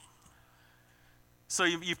So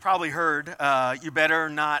you've probably heard, you better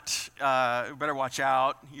watch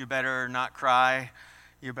out, you better not cry,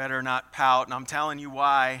 you better not pout, and I'm telling you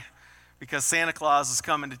why, because Santa Claus is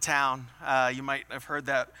coming to town. You might have heard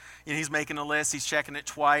that. He's making a list, he's checking it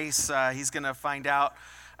twice, he's going to find out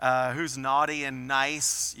who's naughty and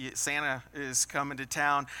nice. Santa is coming to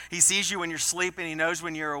town. He sees you when you're sleeping, he knows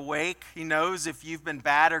when you're awake, he knows if you've been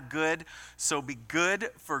bad or good, so be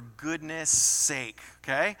good for goodness sake,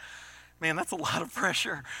 okay? Man, that's a lot of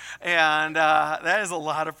pressure, and that is a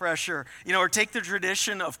lot of pressure. Or take the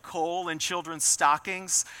tradition of coal in children's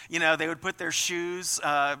stockings. They would put their shoes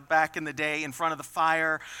back in the day in front of the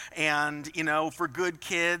fire, and, for good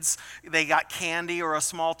kids, they got candy or a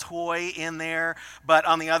small toy in there. But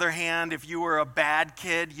on the other hand, if you were a bad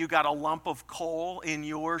kid, you got a lump of coal in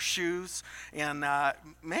your shoes. And,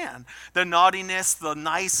 man, the naughtiness, the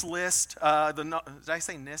nice list, did I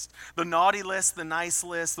say NIST? The naughty list, the nice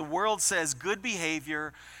list, the world says good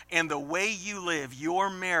behavior and the way you live, your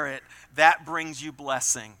merit, that brings you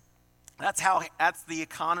blessing. That's the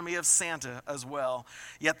economy of Santa as well.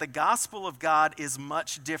 Yet the gospel of God is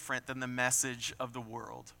much different than the message of the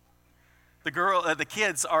world. The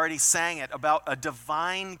kids already sang it about a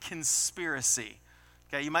divine conspiracy.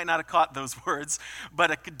 Okay, you might not have caught those words,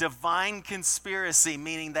 but a divine conspiracy,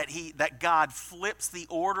 meaning that God flips the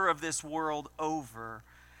order of this world over.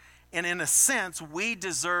 And in a sense, we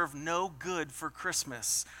deserve no good for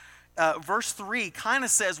Christmas. Verse 3 kind of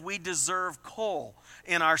says we deserve coal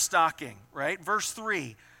in our stocking, right? Verse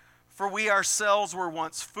 3, for we ourselves were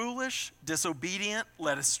once foolish, disobedient,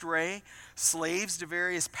 led astray, slaves to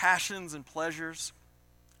various passions and pleasures,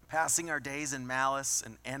 passing our days in malice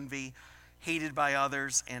and envy, hated by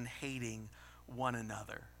others and hating one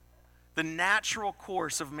another. The natural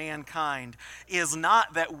course of mankind is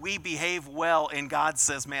not that we behave well and God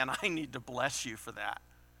says, man, I need to bless you for that.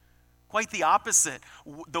 Quite the opposite.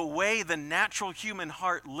 The way the natural human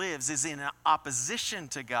heart lives is in opposition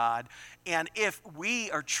to God. And if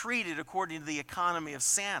we are treated according to the economy of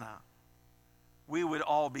Santa, we would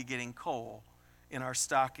all be getting coal in our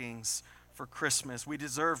stockings for Christmas. We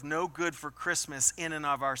deserve no good for Christmas in and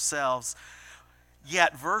of ourselves.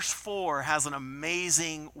 Yet verse 4 has an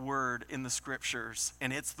amazing word in the scriptures,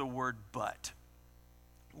 and it's the word but.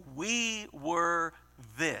 We were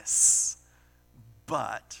this,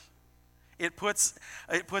 but. It puts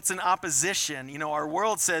an opposition. Our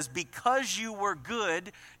world says, because you were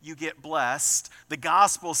good, you get blessed. The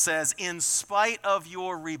gospel says, in spite of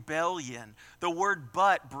your rebellion. The word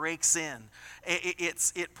but breaks in.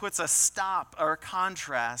 It puts a stop or a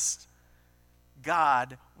contrast.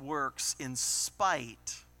 God works in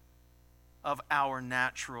spite of our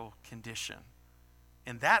natural condition.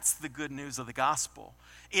 And that's the good news of the gospel.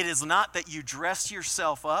 It is not that you dress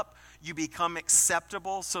yourself up, you become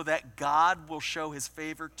acceptable so that God will show his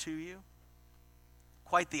favor to you.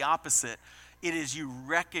 Quite the opposite. It is you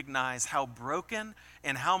recognize how broken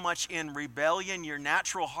and how much in rebellion your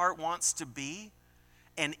natural heart wants to be.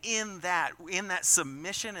 And in that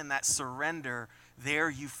submission and that surrender, there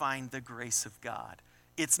you find the grace of God.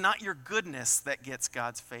 It's not your goodness that gets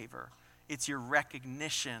God's favor. It's your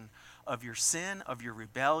recognition of your sin, of your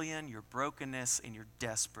rebellion, your brokenness, and your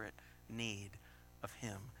desperate need of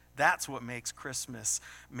him. That's what makes Christmas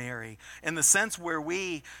merry. In the sense where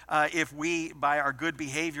if we, by our good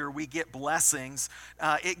behavior, we get blessings,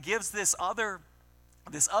 it gives this other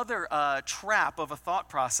trap of a thought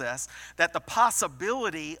process that the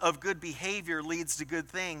possibility of good behavior leads to good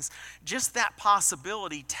things. Just that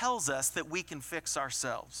possibility tells us that we can fix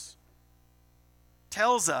ourselves.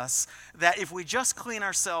 Tells us that if we just clean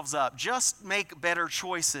ourselves up, just make better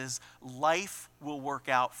choices, life will work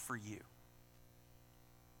out for you.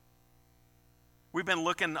 We've been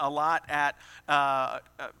looking a lot at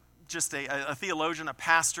just a theologian, a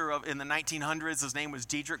pastor in the 1900s. His name was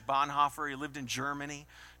Dietrich Bonhoeffer. He lived in Germany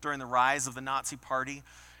during the rise of the Nazi Party.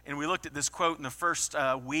 And we looked at this quote in the first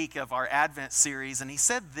week of our Advent series. And he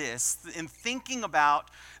said this, in thinking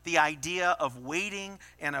about the idea of waiting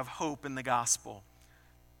and of hope in the gospel.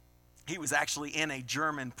 He was actually in a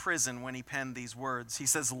German prison when he penned these words. He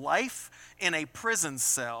says, life in a prison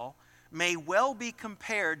cell may well be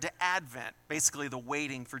compared to Advent, basically the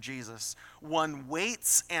waiting for Jesus. One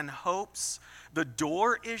waits and hopes, the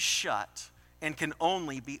door is shut and can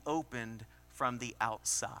only be opened from the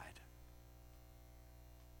outside.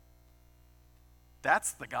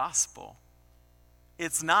 That's the gospel.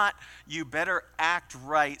 It's not you better act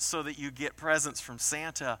right so that you get presents from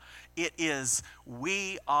Santa. It is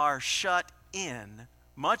we are shut in,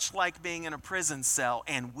 much like being in a prison cell,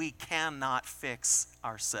 and we cannot fix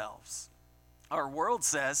ourselves. Our world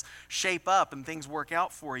says, shape up and things work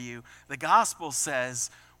out for you. The gospel says,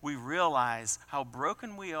 we realize how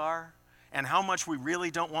broken we are and how much we really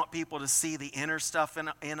don't want people to see the inner stuff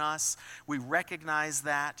in us. We recognize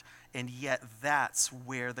that, and yet that's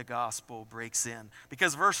where the gospel breaks in.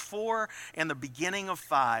 Because verse 4 and the beginning of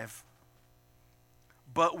 5,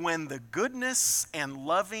 but when the goodness and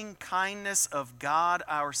loving kindness of God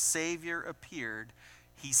our Savior appeared,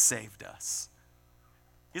 he saved us.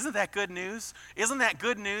 Isn't that good news? Isn't that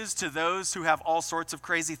good news to those who have all sorts of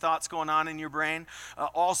crazy thoughts going on in your brain,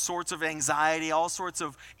 all sorts of anxiety, all sorts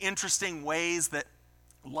of interesting ways that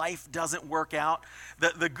life doesn't work out?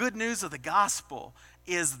 The good news of the gospel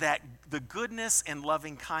is that the goodness and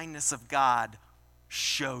loving kindness of God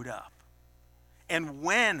showed up. And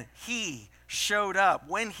when he showed up,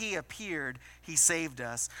 when he appeared, he saved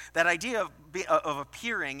us. That idea of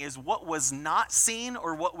appearing is what was not seen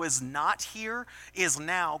or what was not here is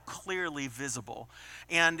now clearly visible.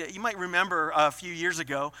 And you might remember a few years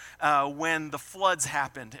ago when the floods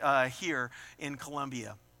happened here in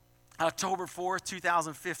Columbia. October 4th,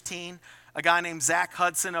 2015, a guy named Zach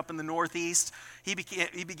Hudson up in the Northeast, he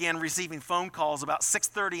began receiving phone calls about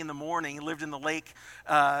 6:30 in the morning. He lived in the Lake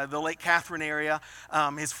Catherine area.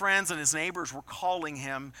 His friends and his neighbors were calling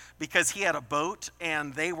him because he had a boat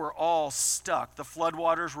and they were all stuck. The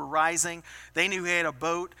floodwaters were rising. They knew he had a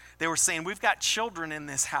boat. They were saying, we've got children in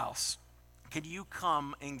this house. Could you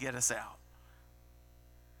come and get us out?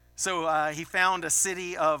 So he found a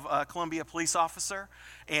City of Columbia police officer,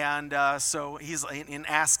 and so he's and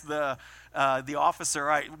asked the officer, all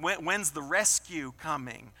right, when's the rescue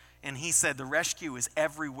coming? And he said, the rescue is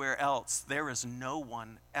everywhere else. There is no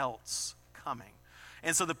one else coming.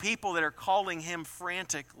 And so the people that are calling him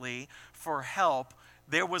frantically for help,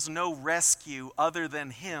 there was no rescue other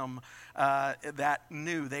than him that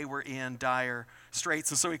knew they were in dire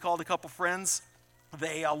straits. And so he called a couple friends.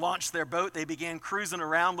 They launched their boat. They began cruising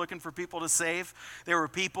around looking for people to save. There were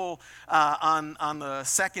people on the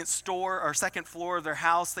second floor of their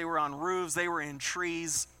house. They were on roofs. They were in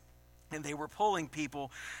trees. And they were pulling people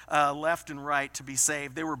left and right to be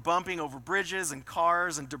saved. They were bumping over bridges and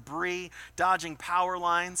cars and debris, dodging power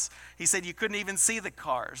lines. He said you couldn't even see the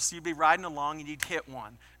cars. You'd be riding along and you'd hit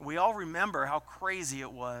one. And we all remember how crazy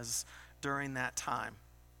it was during that time.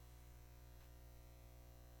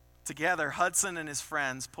 Together, Hudson and his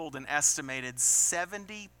friends pulled an estimated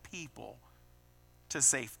 70 people to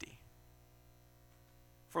safety.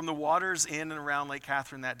 From the waters in and around Lake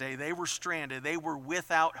Catherine that day, they were stranded. They were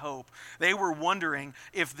without hope. They were wondering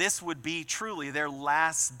if this would be truly their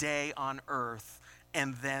last day on earth.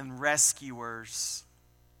 And then rescuers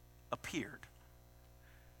appeared.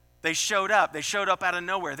 They showed up. They showed up out of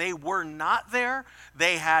nowhere. They were not there.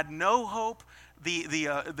 They had no hope.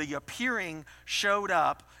 The appearing showed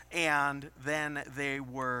up. And then they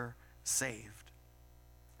were saved.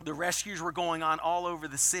 The rescues were going on all over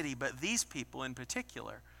the city, but these people in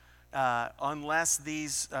particular, unless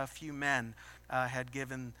these few men had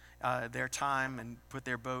given their time and put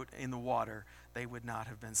their boat in the water, they would not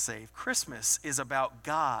have been saved. Christmas is about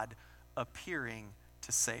God appearing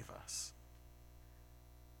to save us.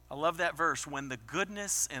 I love that verse. When the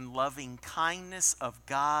goodness and loving kindness of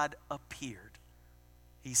God appeared,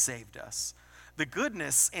 he saved us. The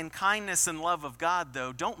goodness and kindness and love of God,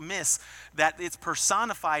 though, don't miss that it's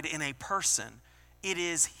personified in a person. It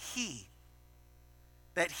is he.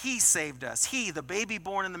 That he saved us. He, the baby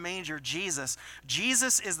born in the manger, Jesus.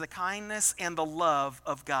 Jesus is the kindness and the love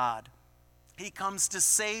of God. He comes to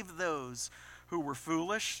save those who were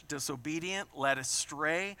foolish, disobedient, led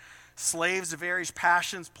astray, slaves to various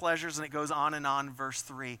passions, pleasures, and it goes on in verse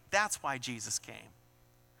 3. That's why Jesus came.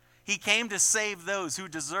 He came to save those who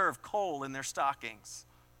deserve coal in their stockings.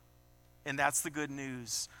 And that's the good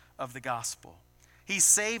news of the gospel. He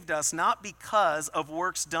saved us not because of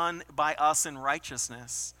works done by us in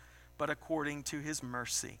righteousness, but according to his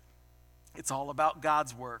mercy. It's all about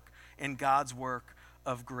God's work and God's work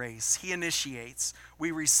of grace. He initiates.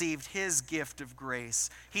 We received his gift of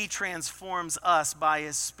grace. He transforms us by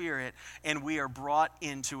his Spirit, and we are brought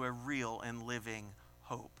into a real and living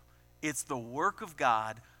hope. It's the work of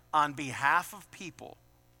God on behalf of people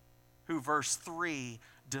who verse 3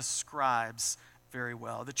 describes very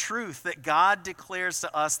well. The truth that God declares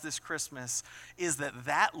to us this Christmas is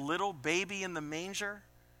that little baby in the manger,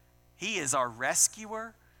 he is our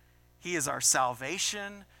rescuer, he is our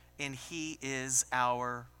salvation, and he is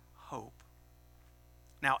our hope.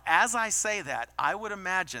 Now, as I say that, I would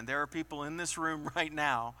imagine there are people in this room right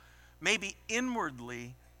now, maybe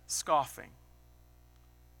inwardly scoffing.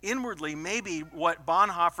 Inwardly, maybe what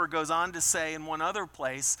Bonhoeffer goes on to say in one other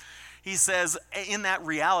place, He says, in that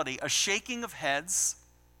reality, a shaking of heads,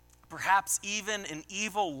 perhaps even an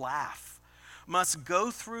evil laugh, must go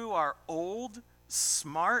through our old,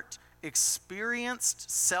 smart, experienced,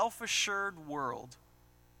 self-assured world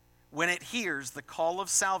when it hears the call of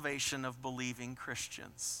salvation of believing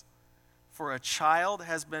Christians. For a child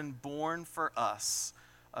has been born for us,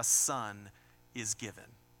 a son is given.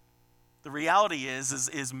 The reality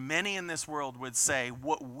is many in this world would say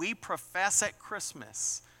what we profess at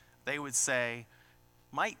Christmas, they would say,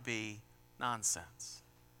 might be nonsense.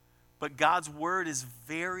 But God's word is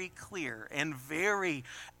very clear and very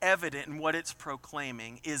evident in what it's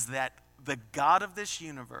proclaiming, is that the God of this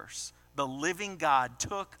universe, the living God,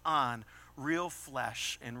 took on real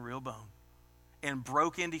flesh and real bone and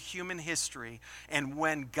broke into human history. And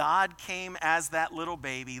when God came as that little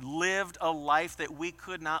baby, lived a life that we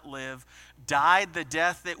could not live, died the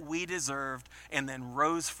death that we deserved, and then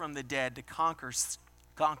rose from the dead to conquer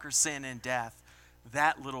sin and death,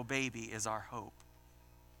 that little baby is our hope.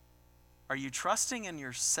 Are you trusting in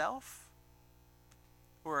yourself?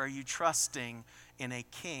 Or are you trusting in a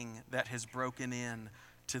king that has broken in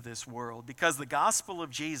to this world? Because the gospel of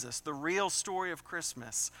Jesus, the real story of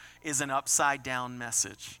Christmas, is an upside down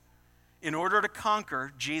message. In order to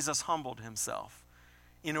conquer, Jesus humbled himself.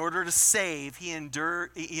 In order to save, he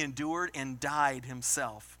endured and died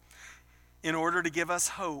himself. In order to give us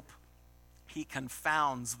hope, he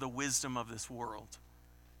confounds the wisdom of this world.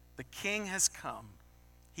 The king has come.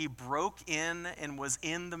 He broke in and was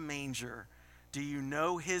in the manger. Do you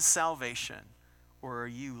know his salvation, or are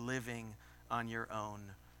you living on your own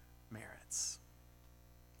merits?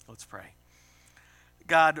 Let's pray.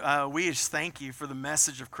 God, we just thank you for the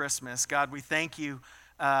message of Christmas. God, we thank you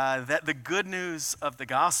that the good news of the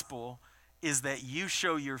gospel is that you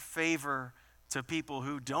show your favor to people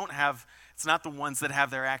who don't have, it's not the ones that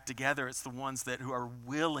have their act together, it's the ones who are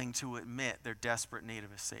willing to admit their desperate need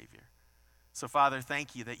of a Savior. So, Father,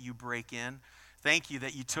 thank you that you break in. Thank you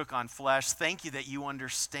that you took on flesh. Thank you that you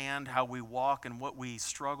understand how we walk and what we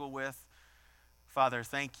struggle with. Father,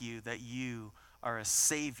 thank you that you are a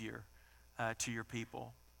Savior to your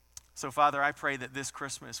people. So, Father, I pray that this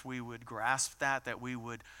Christmas we would grasp that we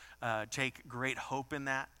would take great hope in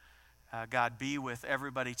that. God, be with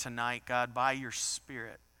everybody tonight. God, by your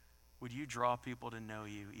Spirit, would you draw people to know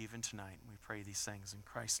you even tonight? We pray these things in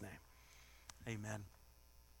Christ's name. Amen.